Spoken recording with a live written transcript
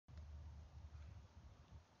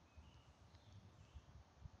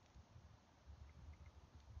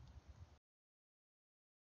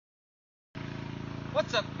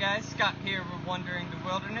What's up, guys? Scott here with Wandering the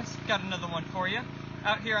Wilderness. Got another one for you.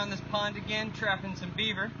 Out here on this pond again, trapping some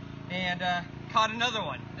beaver, and caught another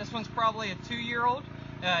one. This one's probably a 2-year-old.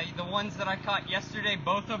 The ones that I caught yesterday,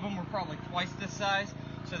 both of them were probably twice this size,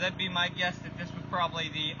 so that'd be my guess that this was probably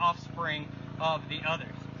the offspring of the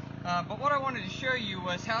others. But what I wanted to show you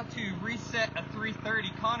was how to reset a 330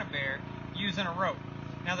 conibear using a rope.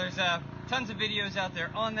 Now there's tons of videos out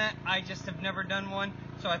there on that. I just have never done one,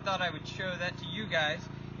 so I thought I would show that to you guys.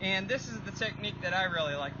 And this is the technique that I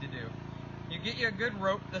really like to do. You get you a good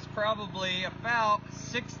rope that's probably about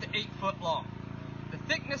 6 to 8 foot long. The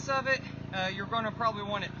thickness of it, you're going to probably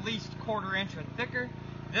want at least 1/4 inch or thicker.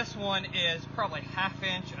 This one is probably 1/2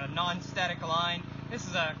 inch, a non-static line. This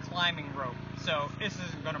is a climbing rope, so this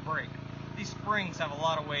isn't going to break. These springs have a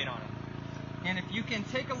lot of weight on them. And if you can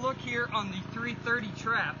take a look here on the 330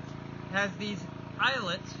 trap, it has these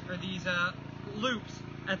eyelets, or these loops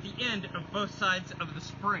at the end of both sides of the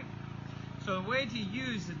spring. So the way to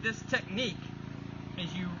use this technique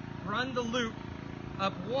is you run the loop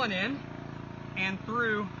up one end and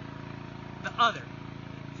through the other.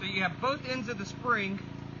 So you have both ends of the spring,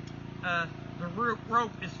 the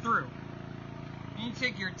rope is through. And you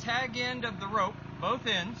take your tag end of the rope, both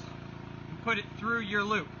ends, and put it through your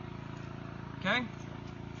loop. Okay?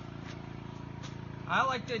 I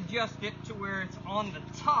like to adjust it to where it's on the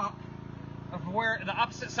top of where the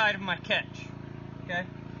opposite side of my catch. Okay?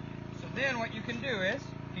 So then what you can do is,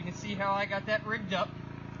 you can see how I got that rigged up.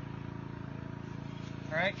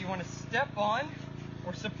 Alright, you want to step on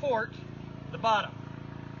or support the bottom.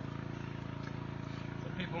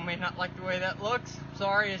 Some people may not like the way that looks.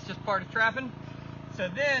 Sorry, it's just part of trapping. So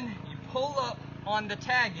then you pull up on the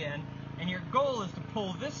tag end, and your goal is to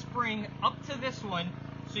pull this spring up to this one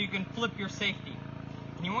so you can flip your safety.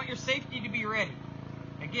 And you want your safety to be ready.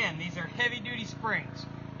 Again, these are heavy duty springs.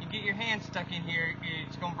 You get your hand stuck in here,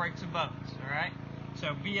 it's going to break some bones, alright?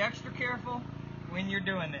 So be extra careful when you're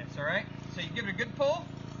doing this, alright? So you give it a good pull,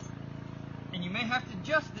 and you may have to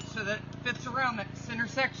adjust it so that it fits around that center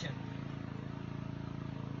section.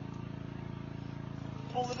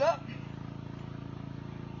 Pull it up,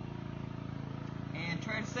 and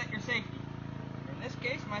try to set your safety. In this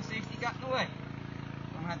case, my safety got in the way.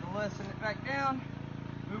 So I'm going to have to loosen it back down,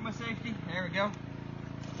 move my safety, there we go.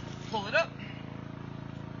 Pull it up,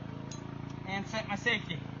 and set my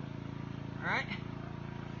safety. Alright?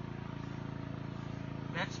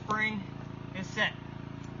 That spring is set.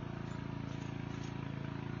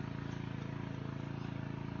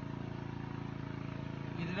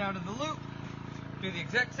 Get it out of the loop. Do the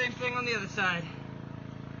exact same thing on the other side.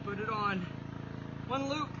 Put it on one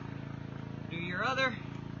loop, do your other,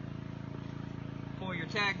 pull your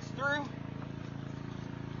tags through,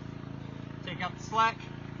 take out the slack,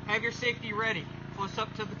 have your safety ready, close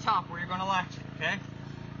up to the top where you're going to latch it, okay?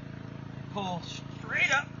 Pull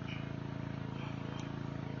straight up.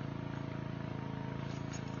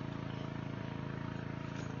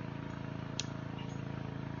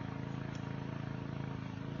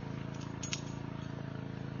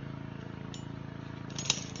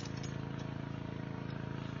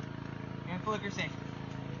 And flip your safety.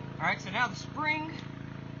 Alright, so now the springs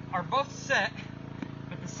are both set,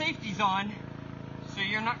 but the safety's on, so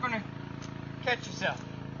you're not going to catch yourself.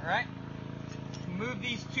 Alright? Move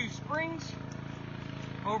these two springs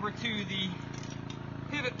over to the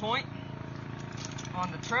pivot point on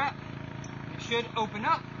the trap. It should open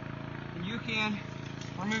up, and you can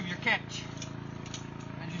remove your catch.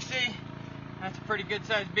 As you see, that's a pretty good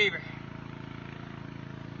sized beaver.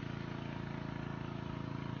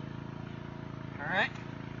 Alright?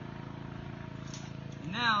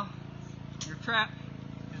 Now, your trap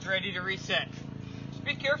is ready to reset. Just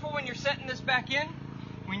be careful when you're setting this back in.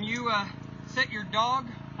 When you set your dog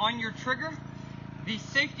on your trigger, these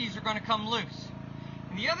safeties are going to come loose.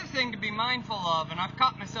 And the other thing to be mindful of, and I've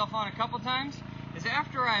caught myself on a couple times, is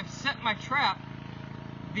after I've set my trap,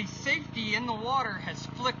 the safety in the water has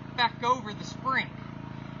flicked back over the spring.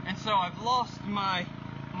 And so I've lost my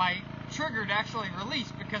trigger to actually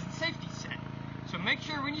release because the safety's set. So make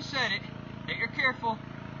sure when you set it that you're careful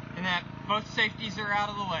and that both safeties are out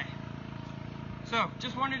of the way. So,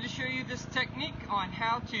 just wanted to show you this technique on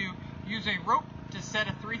how to use a rope to set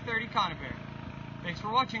a 330 conibear. Thanks for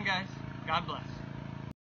watching, guys. God bless.